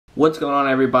What's going on,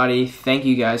 everybody? Thank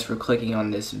you guys for clicking on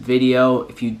this video.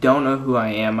 If you don't know who I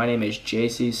am, my name is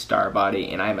JC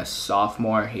Starbody and I'm a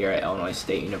sophomore here at Illinois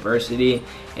State University,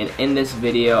 and in this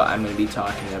video I'm going to be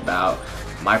talking about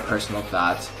my personal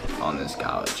thoughts on this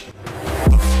college.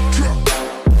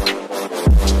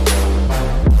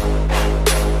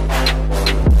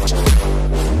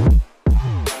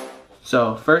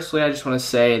 So firstly, I just want to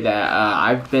say that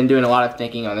I've been doing a lot of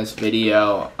thinking on this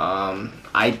video.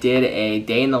 I did a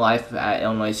day in the life at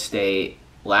Illinois State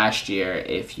last year.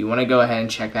 If you want to go ahead and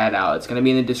check that out, it's going to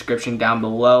be in the description down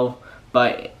below.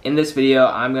 But in this video,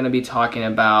 I'm going to be talking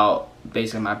about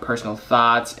basically my personal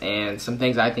thoughts and some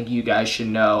things I think you guys should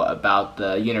know about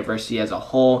the university as a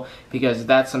whole, because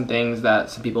that's some things that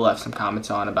some people left some comments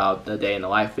on about the day in the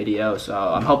life video. So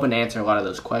I'm hoping to answer a lot of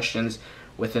those questions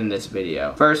within this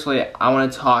video. Firstly, I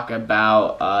want to talk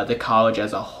about the college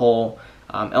as a whole.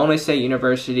 Illinois State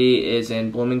University is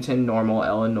in Bloomington, Normal,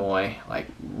 Illinois, like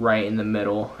right in the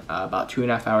middle, about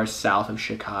 2.5 hours south of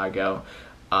Chicago.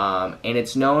 And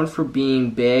it's known for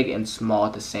being big and small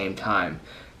at the same time.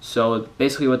 So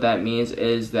basically what that means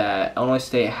is that Illinois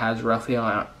State has roughly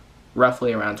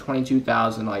around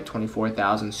 22,000, like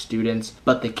 24,000 students,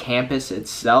 but the campus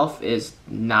itself is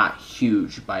not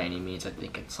huge by any means. I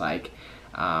think it's like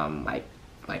a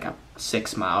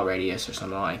 6-mile radius or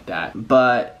something like that.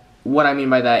 But what I mean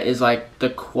by that is like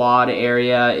the quad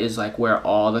area is like where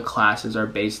all the classes are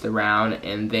based around,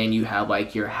 and then you have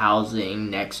like your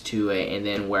housing next to it, and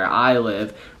then where I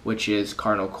live, which is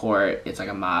Cardinal Court, it's like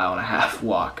a 1.5-mile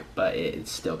walk, but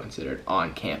it's still considered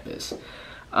on campus.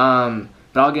 But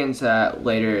I'll get into that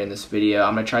later in this video.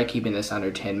 I'm gonna try keeping this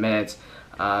under 10 minutes.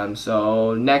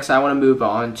 So next I want to move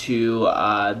on to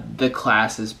the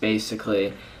classes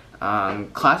basically.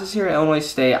 Classes here at Illinois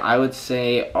State, I would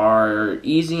say, are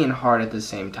easy and hard at the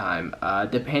same time.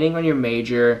 Depending on your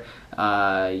major,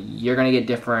 you're going to get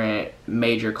different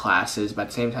major classes, but at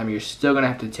the same time, you're still going to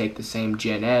have to take the same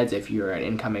gen eds if you're an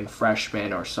incoming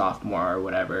freshman or sophomore or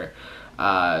whatever.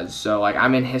 So like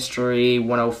I'm in History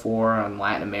 104 on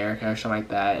Latin America or something like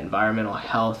that, environmental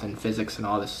health and physics and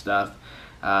all this stuff,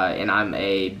 and I'm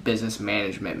a business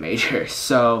management major.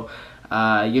 So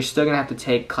you're still going to have to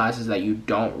take classes that you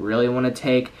don't really want to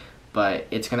take, but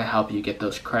it's going to help you get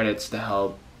those credits to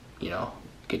help,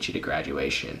 get you to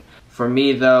graduation. For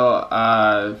me, though,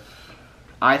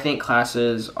 I think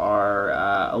classes are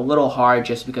a little hard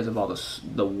just because of all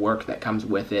the work that comes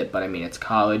with it. But I mean, it's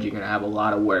college, you're going to have a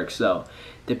lot of work. So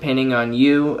depending on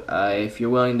you, if you're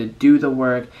willing to do the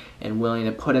work and willing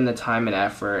to put in the time and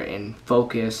effort and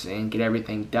focus and get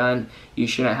everything done, you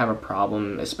shouldn't have a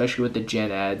problem, especially with the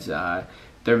gen eds.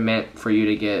 They're meant for you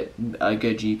to get a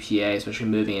good GPA, especially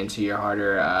moving into your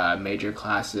harder major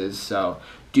classes. So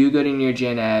do good in your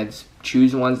gen eds,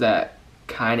 choose ones that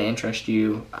kind of interest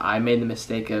you. I made the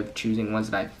mistake of choosing ones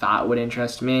that I thought would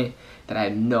interest me, that I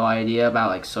had no idea about,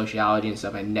 like sociology and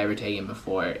stuff I'd never taken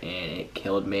before, and it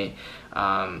killed me.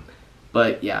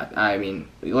 But yeah, I mean,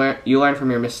 you learn from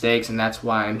your mistakes, and that's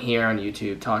why I'm here on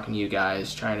YouTube talking to you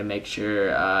guys, trying to make sure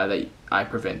that I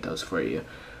prevent those for you.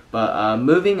 But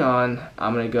moving on,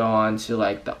 I'm going to go on to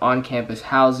like the on-campus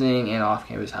housing and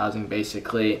off-campus housing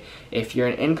basically. If you're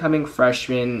an incoming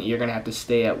freshman, you're going to have to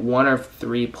stay at one of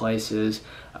 3 places.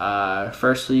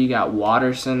 Firstly, you got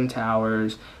Watterson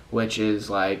Towers, which is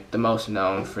like the most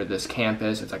known for this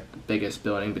campus. It's like the biggest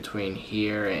building between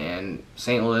here and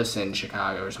St. Louis and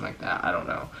Chicago or something like that. I don't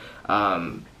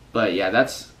know. But yeah,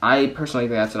 I personally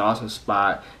think that's an awesome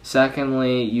spot.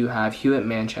 Secondly, you have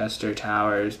Hewitt-Manchester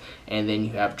Towers, and then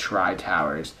you have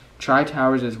Tri-Towers.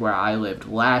 Tri-Towers is where I lived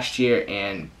last year,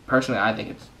 and personally I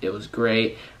think it was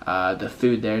great. The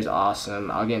food there is awesome.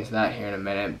 I'll get into that here in a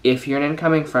minute. If you're an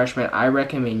incoming freshman, I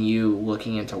recommend you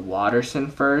looking into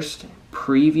Watterson first.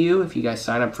 Preview, if you guys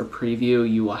sign up for Preview,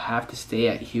 you will have to stay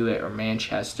at Hewitt or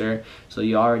Manchester, so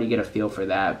you already get a feel for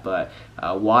that. But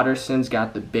Watterson's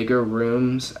got the bigger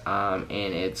rooms, and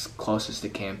it's closest to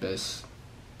campus.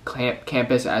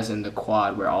 Campus as in the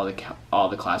quad where all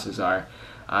the classes are.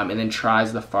 And then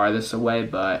Tri's the farthest away,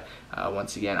 but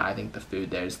once again, I think the food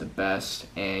there is the best,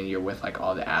 and you're with like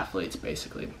all the athletes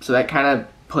basically. So that kind of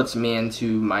puts me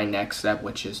into my next step,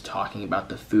 which is talking about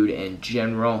the food in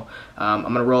general. I'm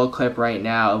gonna roll a clip right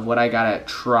now of what I got at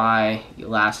Tri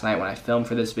last night when I filmed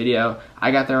for this video.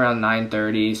 I got there around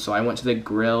 9:30, so I went to the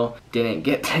grill. Didn't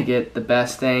get to get the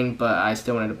best thing, but I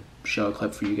still wanted to show a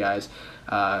clip for you guys.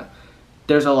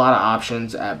 There's a lot of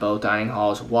options at both dining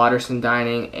halls, Watterson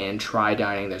Dining and Tri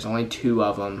Dining. There's only 2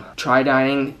 of them. Tri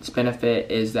Dining's benefit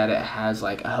is that it has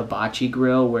like a hibachi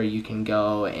grill where you can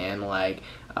go and like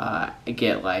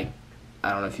get like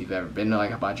I don't know if you've ever been to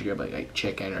like a hibachi grill, but like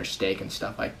chicken or steak and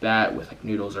stuff like that with like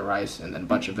noodles or rice and then a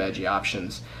bunch of veggie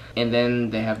options. And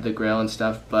then they have the grill and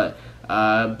stuff. But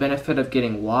benefit of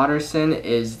getting Watterson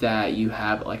is that you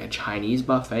have like a Chinese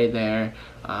buffet there.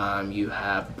 You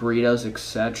have burritos,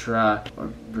 etc.,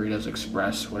 or burritos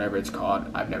express, whatever it's called.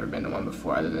 I've never been to one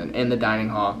before other than in the dining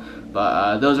hall,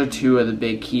 but those are two of the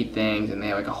big key things, and they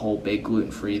have like a whole big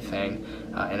gluten-free thing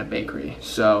in a bakery.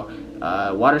 So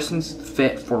Watterson's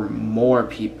fit for more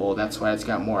people. That's why it's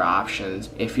got more options.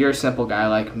 If you're a simple guy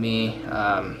like me,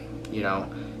 you know,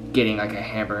 getting like a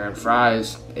hamburger and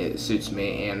fries, it suits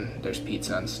me, and there's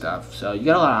pizza and stuff. So you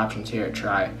got a lot of options here to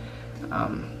try.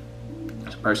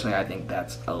 So personally, I think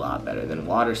that's a lot better than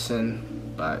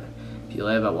Watterson, but if you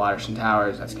live at Watterson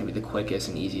Towers, that's going to be the quickest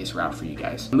and easiest route for you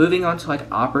guys. Moving on to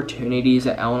like opportunities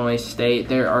at Illinois State,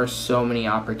 there are so many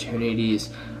opportunities.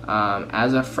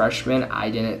 As a freshman,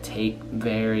 I didn't take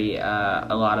a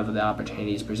lot of the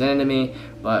opportunities presented to me,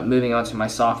 but moving on to my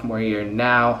sophomore year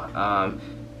now,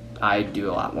 I do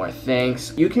a lot more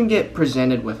things. You can get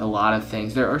presented with a lot of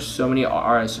things. There are so many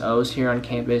RSOs here on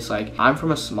campus. Like, I'm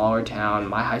from a smaller town.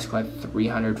 My high school had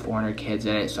 300, 400 kids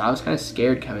in it, so I was kind of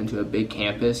scared coming to a big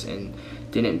campus and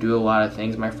didn't do a lot of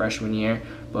things my freshman year.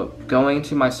 But going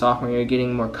to my sophomore year,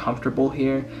 getting more comfortable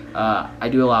here, I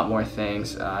do a lot more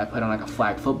things. I played on like a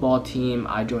flag football team.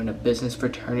 I joined a business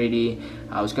fraternity.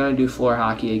 I was gonna do floor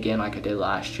hockey again like I did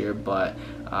last year, but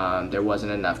there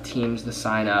wasn't enough teams to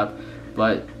sign up.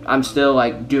 But I'm still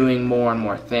like doing more and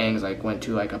more things, like went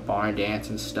to like a barn dance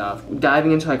and stuff.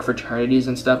 Diving into like fraternities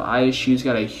and stuff, ISU's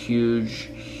got a huge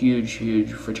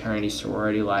fraternity,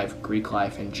 sorority life, Greek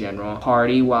life in general.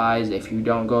 Party wise, if you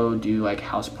don't go do like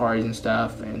house parties and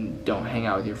stuff and don't hang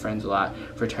out with your friends a lot,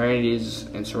 fraternities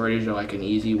and sororities are like an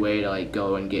easy way to like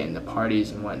go and get into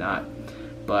parties and whatnot.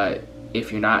 But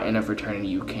if you're not in a fraternity,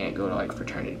 you can't go to like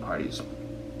fraternity parties.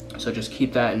 So just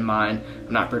keep that in mind.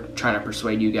 I'm not trying to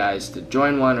persuade you guys to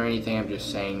join one or anything. I'm just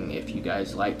saying if you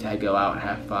guys like to go out and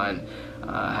have fun,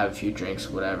 have a few drinks,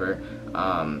 whatever,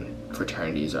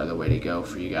 fraternities are the way to go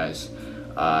for you guys.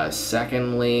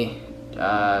 Secondly,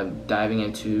 diving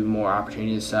into more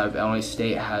opportunities and stuff, Illinois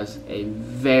State has a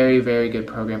very good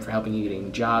program for helping you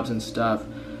getting jobs and stuff.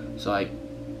 So like,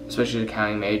 especially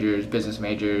accounting majors, business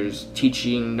majors,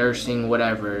 teaching, nursing,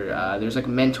 whatever. There's like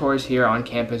mentors here on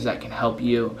campus that can help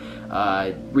you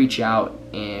reach out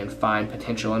and find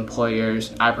potential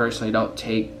employers. I personally don't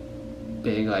take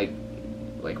big like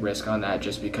risk on that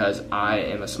just because I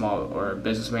am a small or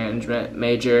business management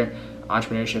major,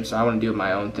 entrepreneurship, so I want to do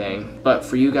my own thing. But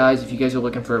for you guys, if you guys are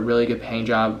looking for a really good paying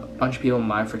job, a bunch of people in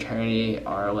my fraternity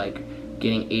are like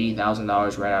getting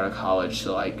 $80,000 right out of college,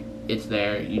 so like it's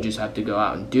there. You just have to go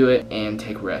out and do it and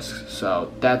take risks.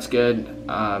 So that's good.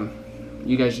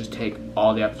 You guys just take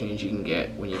all the opportunities you can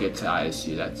get when you get to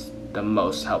ISU. That's the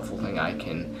most helpful thing I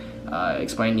can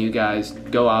explain to you guys.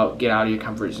 Go out, get out of your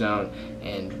comfort zone,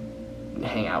 and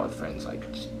hang out with friends.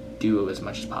 Like, just do as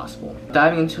much as possible.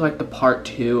 Diving into like the part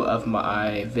 2 of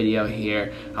my video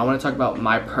here, I want to talk about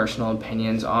my personal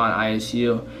opinions on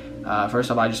ISU.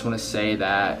 First off, I just want to say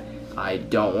that I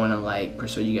don't want to like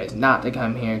persuade you guys not to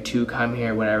come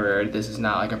here, whatever. This is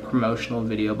not like a promotional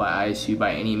video by ISU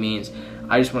by any means.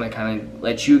 I just want to kind of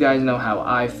let you guys know how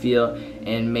I feel,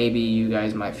 and maybe you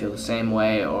guys might feel the same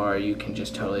way, or you can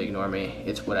just totally ignore me.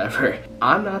 It's whatever.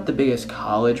 I'm not the biggest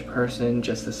college person,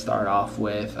 just to start off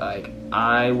with. Like,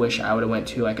 I wish I would have went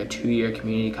to like a 2-year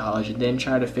community college and then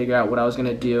try to figure out what I was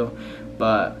gonna do,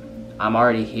 but I'm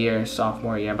already here,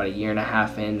 sophomore year, about a year and a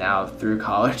half in now through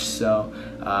college, so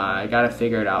I gotta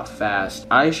figure it out fast.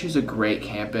 ISU's a great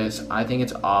campus. I think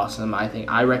it's awesome.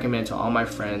 I recommend it to all my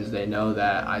friends. They know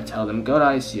that I tell them, go to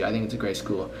ISU. I think it's a great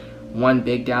school. One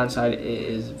big downside, it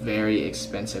is very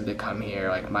expensive to come here.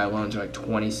 Like, my loans are like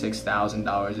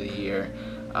 $26,000 a year.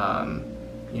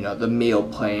 You know, the meal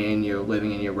plan, you're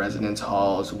living in your residence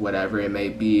halls, whatever it may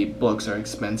be, books are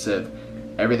expensive.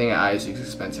 Everything at ISU is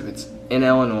expensive. It's in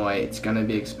Illinois, it's gonna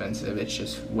be expensive. It's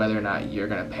just whether or not you're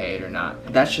gonna pay it or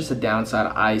not. That's just a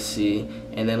downside I see.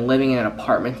 And then living in an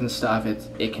apartment and stuff,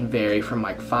 it can vary from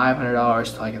like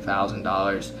 $500 to like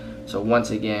 $1,000. So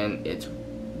once again, it's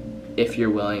if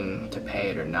you're willing to pay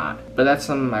it or not. But that's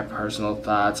some of my personal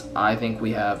thoughts. I think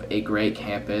we have a great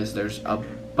campus. There's a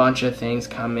bunch of things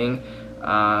coming.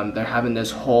 They're having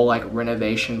this whole like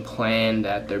renovation plan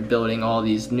that they're building all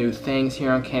these new things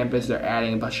here on campus. They're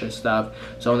adding a bunch of stuff.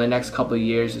 So in the next couple of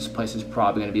years, this place is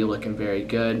probably going to be looking very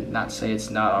good. Not to say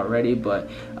it's not already, but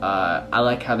I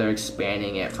like how they're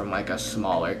expanding it from like a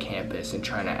smaller campus and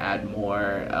trying to add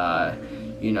more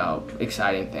you know,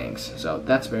 exciting things. So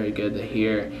that's very good to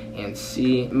hear and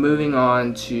see. Moving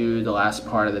on to the last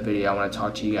part of the video, I want to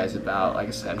talk to you guys about, like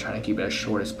I said, I'm trying to keep it as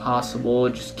short as possible,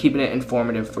 just keeping it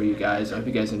informative for you guys. I hope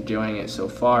you guys are enjoying it so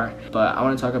far, but I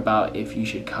want to talk about if you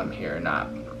should come here or not.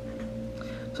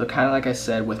 So kind of like I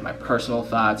said with my personal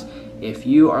thoughts, if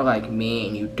you are like me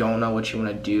and you don't know what you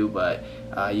want to do, but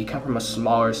you come from a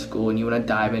smaller school and you want to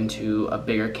dive into a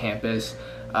bigger campus,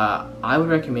 I would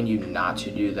recommend you not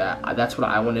to do that. That's what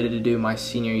I wanted to do my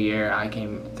senior year. I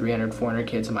came 300, 400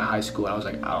 kids in my high school. I was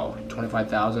like, oh,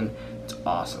 25,000, it's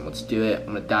awesome. Let's do it.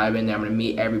 I'm going to dive in there. I'm going to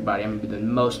meet everybody. I'm going to be the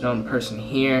most known person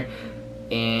here.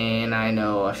 And I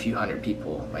know a few hundred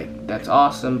people. Like, that's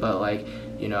awesome, but like,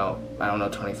 you know, I don't know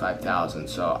 25,000.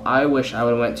 So I wish I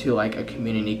would have went to like a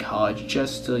community college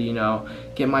just to, you know,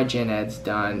 get my gen eds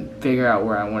done, figure out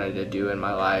where I wanted to do in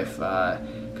my life.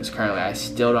 Because currently I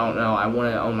still don't know. I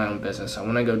want to own my own business. I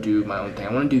want to go do my own thing.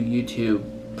 I want to do YouTube,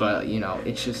 but you know,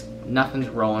 it's just nothing's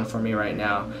rolling for me right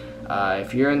now.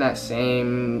 If you're in that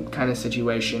same kind of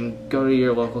situation, go to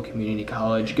your local community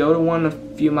college. Go to one a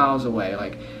few miles away,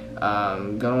 like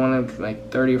go to one of like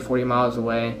 30 or 40 miles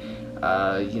away.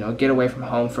 You know, get away from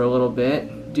home for a little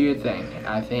bit. Do your thing.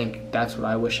 I think that's what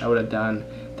I wish I would have done.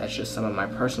 That's just some of my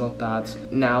personal thoughts.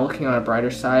 Now, looking on a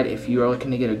brighter side, if you are looking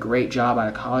to get a great job out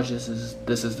of college, this is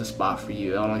the spot for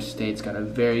you. Illinois State's got a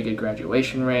very good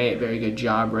graduation rate, very good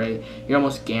job rate. You're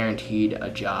almost guaranteed a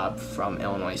job from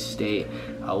Illinois State.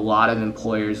 A lot of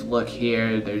employers look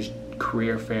here. There's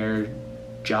career fairs,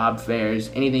 job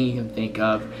fairs, anything you can think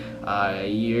of.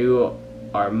 You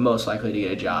are most likely to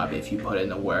get a job if you put in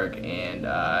the work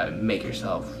and make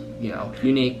yourself, you know,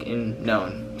 unique and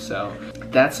known. So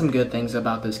that's some good things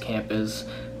about this campus.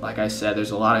 Like I said, there's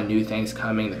a lot of new things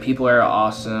coming. The people are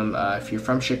awesome. If you're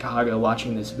from Chicago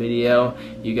watching this video,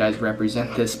 you guys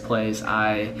represent this place.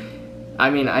 I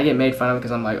mean, I get made fun of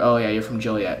because I'm like, oh yeah, you're from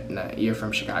Joliet. No, you're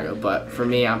from Chicago. But for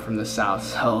me, I'm from the South.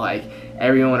 So like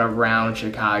everyone around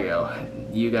Chicago,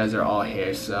 you guys are all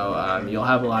here. So you'll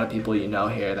have a lot of people you know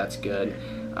here. That's good.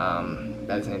 At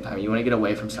the same time, you want to get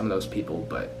away from some of those people,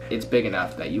 but it's big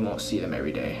enough that you won't see them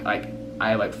every day. Like,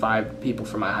 I have like 5 people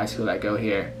from my high school that go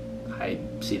here. I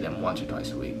see them once or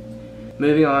twice a week.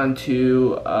 Moving on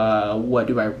to what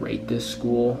do I rate this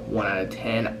school 1 out of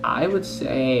 10. I would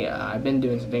say I've been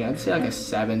doing something, I'd say like a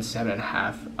 7,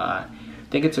 7.5. I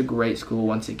think it's a great school,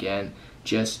 once again,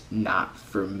 just not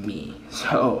for me.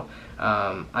 So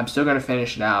I'm still gonna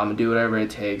finish it out. I'm gonna do whatever it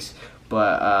takes,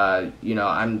 but you know,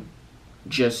 I'm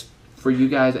just, for you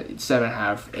guys,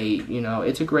 7.5, 8, you know,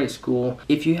 it's a great school.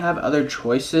 If you have other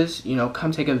choices, you know,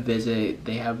 come take a visit.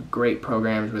 They have great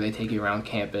programs where they take you around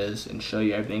campus and show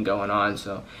you everything going on.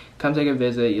 So come take a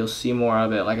visit. You'll see more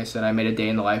of it. Like I said, I made a day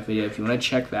in the life video. If you want to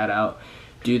check that out,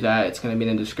 do that. It's going to be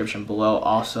in the description below.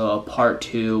 Also, a part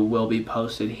 2 will be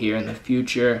posted here in the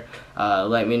future.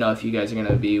 Let me know if you guys are going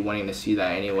to be wanting to see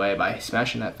that anyway by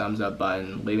smashing that thumbs up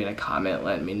button, leaving a comment,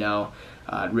 letting me know.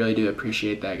 I really do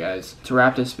appreciate that, guys. To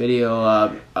wrap this video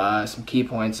up, some key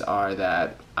points are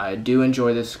that I do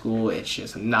enjoy this school. It's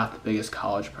just I'm not the biggest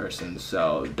college person,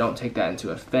 so don't take that into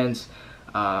offense.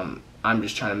 I'm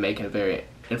just trying to make a very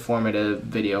informative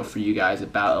video for you guys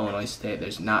about Illinois State.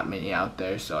 There's not many out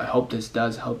there, so I hope this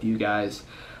does help you guys.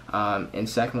 And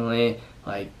secondly,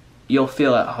 like, you'll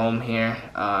feel at home here.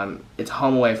 It's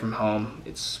home away from home.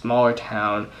 It's a smaller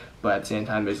town, but at the same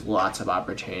time, there's lots of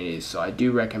opportunities. So I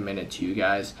do recommend it to you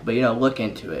guys. But you know, look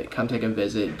into it. Come take a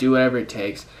visit. Do whatever it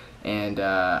takes. And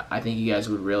I think you guys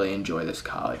would really enjoy this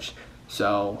college.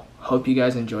 So hope you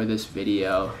guys enjoyed this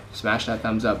video. Smash that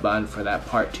thumbs up button for that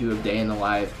part 2 of Day in the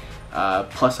Life.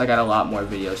 Plus, I got a lot more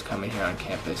videos coming here on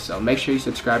campus. So make sure you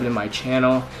subscribe to my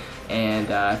channel. And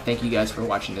thank you guys for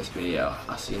watching this video.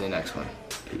 I'll see you in the next one.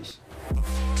 Peace.